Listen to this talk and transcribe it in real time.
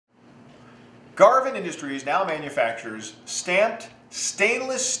Garvin Industries now manufactures stamped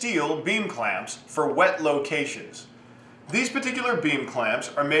stainless steel beam clamps for wet locations. These particular beam clamps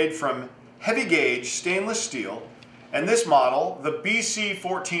are made from heavy gauge stainless steel, and this model, the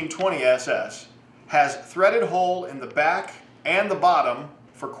BC-1420-SS, has threaded hole in the back and the bottom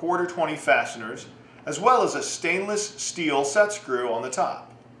for 1/4 fasteners, as well as a stainless steel set screw on the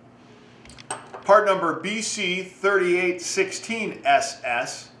top. Part number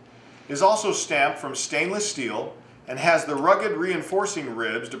BC-3816-SS is also stamped from stainless steel and has the rugged reinforcing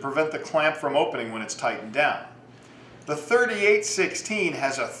ribs to prevent the clamp from opening when it's tightened down. The 3816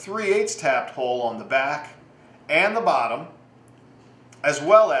 has a 3/8 tapped hole on the back and the bottom, as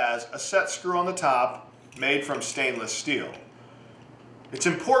well as a set screw on the top made from stainless steel. It's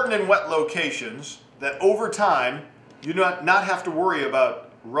important in wet locations that over time you do not have to worry about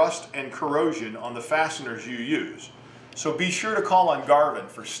rust and corrosion on the fasteners you use. So be sure to call on Garvin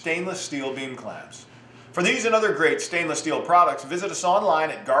for stainless steel beam clamps. For these and other great stainless steel products, visit us online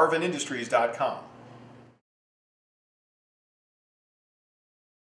at garvinindustries.com.